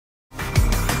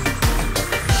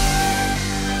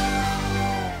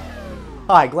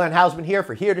Hi, Glenn Hausman here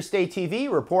for Here to Stay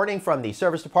TV, reporting from the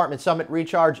Service Department Summit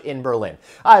Recharge in Berlin.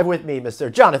 I have with me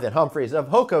Mr. Jonathan Humphries of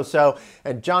HoCoSo.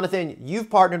 And Jonathan, you've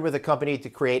partnered with a company to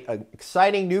create an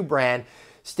exciting new brand,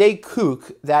 Stay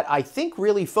Kooook, that I think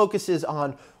really focuses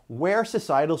on where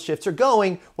societal shifts are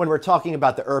going when we're talking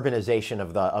about the urbanization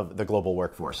of the global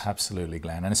workforce. Absolutely,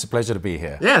 Glenn, and it's a pleasure to be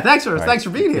here. Yeah, thanks for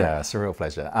being here. Yeah, it's a real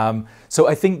pleasure. So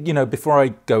I think, before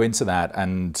I go into that,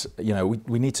 and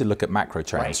we need to look at macro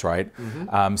trends, right?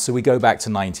 Mm-hmm. So we go back to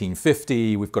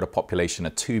 1950. We've got a population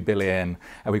of 2 billion,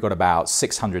 and we've got about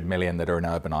 600 million that are in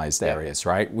urbanized areas,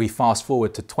 right? We fast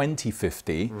forward to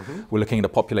 2050. We're looking at a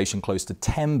population close to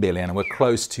 10 billion, and we're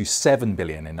close to 7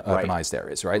 billion in urbanized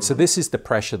areas, right? So this is the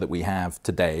pressure that we have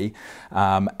today,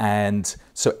 and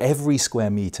so every square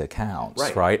meter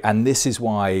counts, right? And this is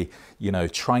why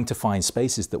trying to find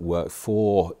spaces that work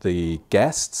for the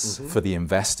guests, for the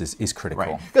investors, is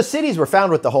critical. Because cities were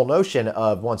found with the whole notion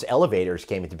of, once elevators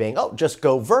came into being, oh, just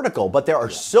go vertical. But there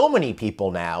are so many people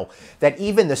now that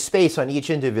even the space on each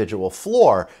individual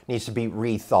floor needs to be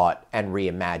rethought and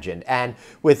reimagined. And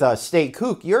with Stay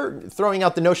Kooook, you're throwing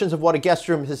out the notions of what a guest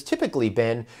room has typically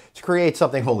been to create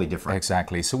something wholly different.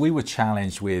 Exactly. So we were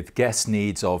challenged with guest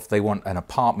needs of, they want an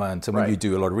apartment, and when you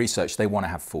do a lot of research, they want to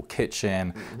have full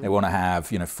kitchen, they want to have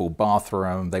full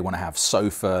bathroom, they want to have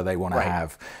sofa, they want to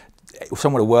have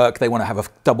somewhere to work, they want to have a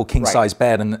double king size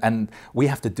bed, and we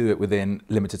have to do it within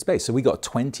limited space. So we got a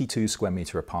 22 square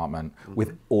meter apartment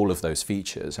with all of those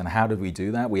features. And how did we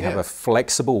do that? We have a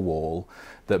flexible wall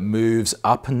that moves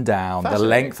up and down the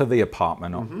length of the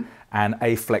apartment, and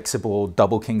a flexible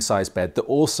double king size bed that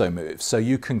also moves. So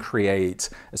you can create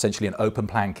essentially an open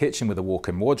plan kitchen with a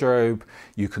walk-in wardrobe.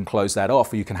 You can close that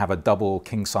off, or you can have a double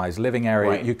king size living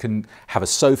area. You can have a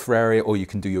sofa area, or you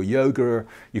can do your yoga,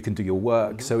 you can do your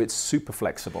work. So it's super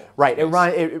flexible. Right.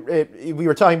 We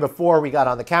were talking before we got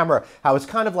on the camera how it's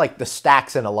kind of like the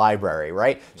stacks in a library,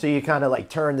 right? So you kind of like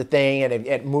turn the thing and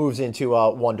it moves into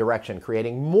one direction,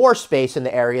 creating more space in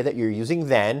the area that you're using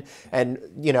then, and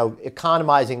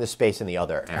economizing the space in the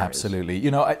other areas. Absolutely.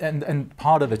 And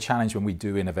part of the challenge when we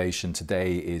do innovation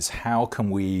today is how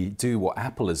can we do what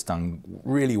Apple has done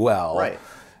really well.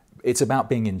 It's about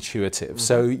being intuitive.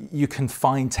 So you can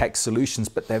find tech solutions,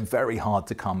 but they're very hard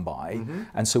to come by.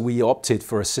 And so we opted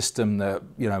for a system that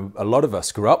a lot of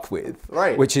us grew up with,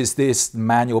 which is this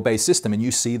manual-based system. And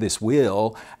you see this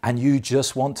wheel, and you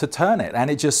just want to turn it, and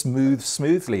it just moves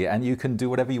smoothly, and you can do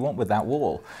whatever you want with that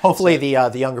wall. Hopefully,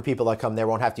 the younger people that come there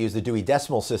won't have to use the Dewey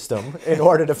Decimal System in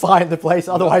order to find the place.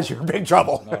 Otherwise, you're in big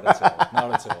trouble. Not at all.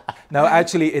 Not at all. No,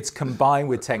 actually, it's combined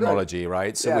with technology,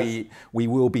 right? So we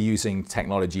will be using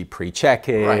technology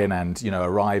pre-check-in and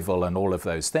arrival and all of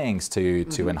those things to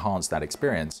enhance that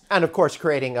experience. And of course,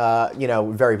 creating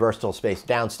very versatile space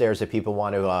downstairs that people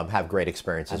want to have great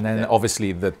experiences. And then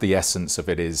obviously the essence of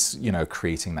it is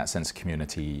creating that sense of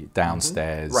community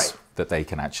downstairs that they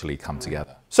can actually come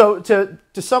together. So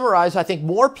to summarize, I think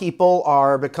more people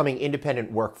are becoming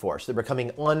independent workforce. They're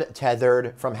becoming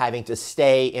untethered from having to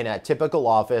stay in a typical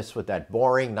office with that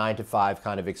boring 9-to-5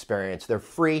 kind of experience. They're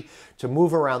free to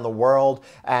move around the world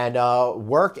and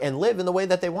work and live in the way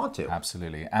that they want to.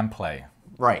 Absolutely, and play.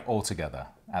 All together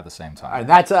at the same time.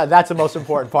 That's the most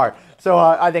important part. So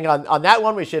I think on that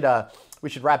one we should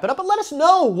wrap it up. But let us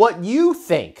know what you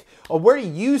think. Or where do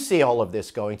you see all of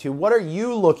this going to? What are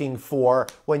you looking for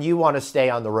when you want to stay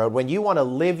on the road, when you want to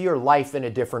live your life in a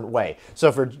different way? So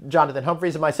for Jonathan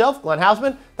Humphries and myself, Glenn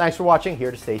Hausman, thanks for watching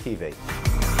Here to Stay TV.